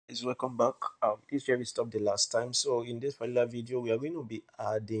Guys, welcome back. This is where we stopped the last time. So in this particular video, we are going to be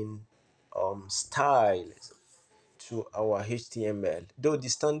adding styles to our HTML. Though the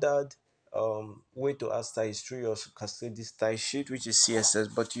standard way to add style is through your cascade style sheet, which is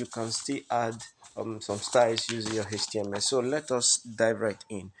CSS, but you can still add some styles using your HTML. So let us dive right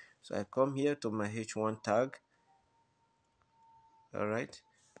in. So I come here to my H1 tag. All right.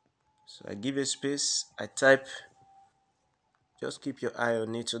 So I give a space. I type. Just keep your eye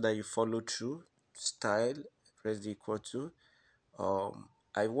on it so that you follow through. Style, press the equal to.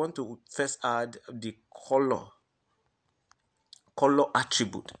 I want to first add the color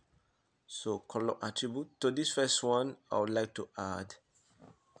attribute. So color attribute to this first one, I would like to add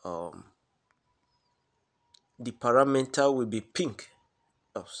the parameter will be pink.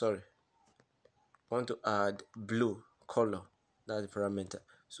 Oh, sorry. I want to add blue color. That's the parameter.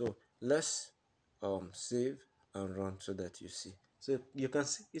 So let's save and run so that you see. So you can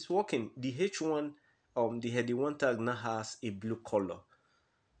see it's working. The H1 the heading 1 tag now has a blue color.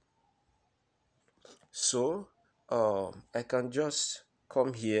 So I can just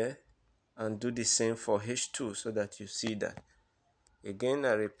come here and do the same for H2 so that you see that. Again,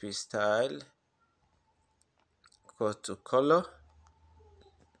 I repeat style, go to color,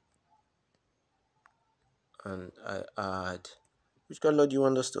 and I add. Which color do you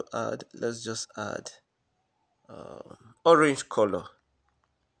want us to add? Let's just add orange color.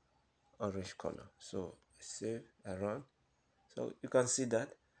 Orange color. So save, I run. So you can see that.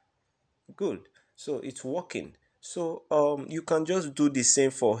 Good. So it's working. So you can just do the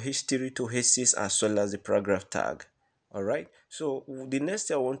same for H3 to H6 as well as the paragraph tag. All right. So the next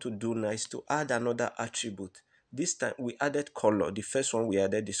thing I want to do now is to add another attribute. This time we added color. The first one we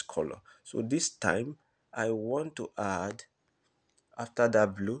added is color. So this time I want to add after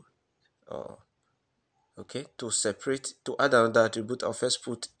that blue. Okay, to separate, to add another attribute, I'll first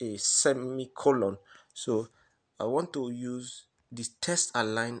put a semicolon. So I want to use this text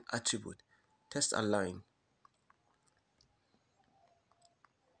align attribute. Text align,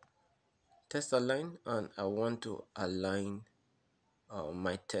 and I want to align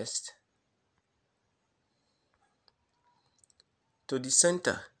my text to the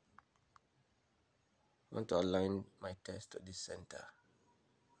center. I want to align my text to the center.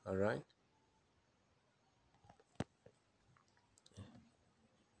 All right.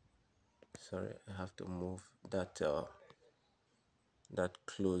 Sorry, I have to move that that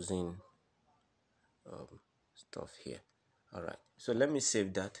closing stuff here. All right. So let me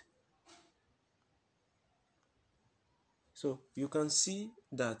save that. So you can see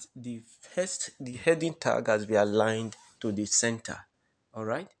that the heading tag has been aligned to the center. All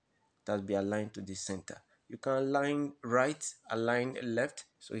right, it has been aligned to the center. You can align right, align left,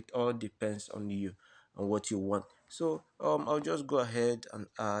 so it all depends on you and what you want. So I'll just go ahead and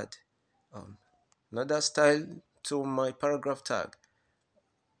add another style to my paragraph tag.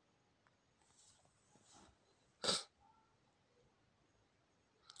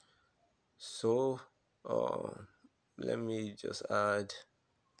 So let me just add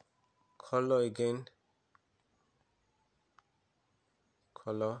color again.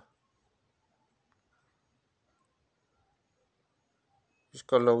 Color.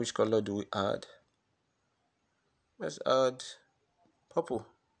 Which color do we add? Let's add purple.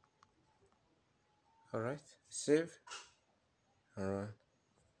 All right, save. All right.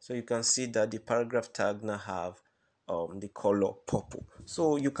 So you can see that the paragraph tag now have the color purple.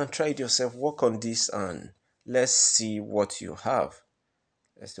 So you can try it yourself, work on this, and let's see what you have.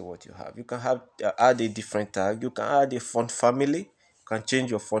 Let's see what you have. You can have add a different tag. You can add a font family. You can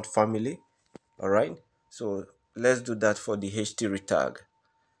change your font family. All right. So let's do that for the H3 tag.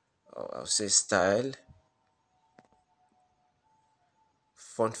 I'll say style,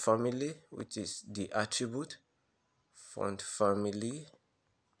 font family, which is the attribute, font family.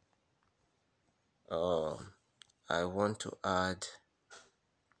 I want to add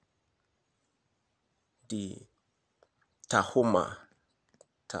the Tahoma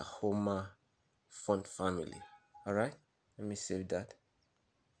font family. All right, let me save that.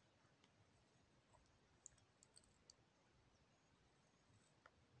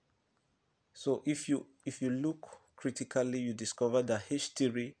 So if you look critically, you discover that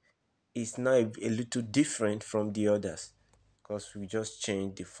H3 is now a little different from the others because we just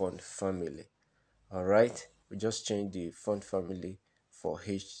changed the font family. All right, we just changed the font family for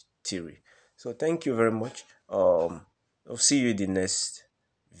H3. So thank you very much. I'll see you in the next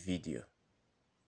video.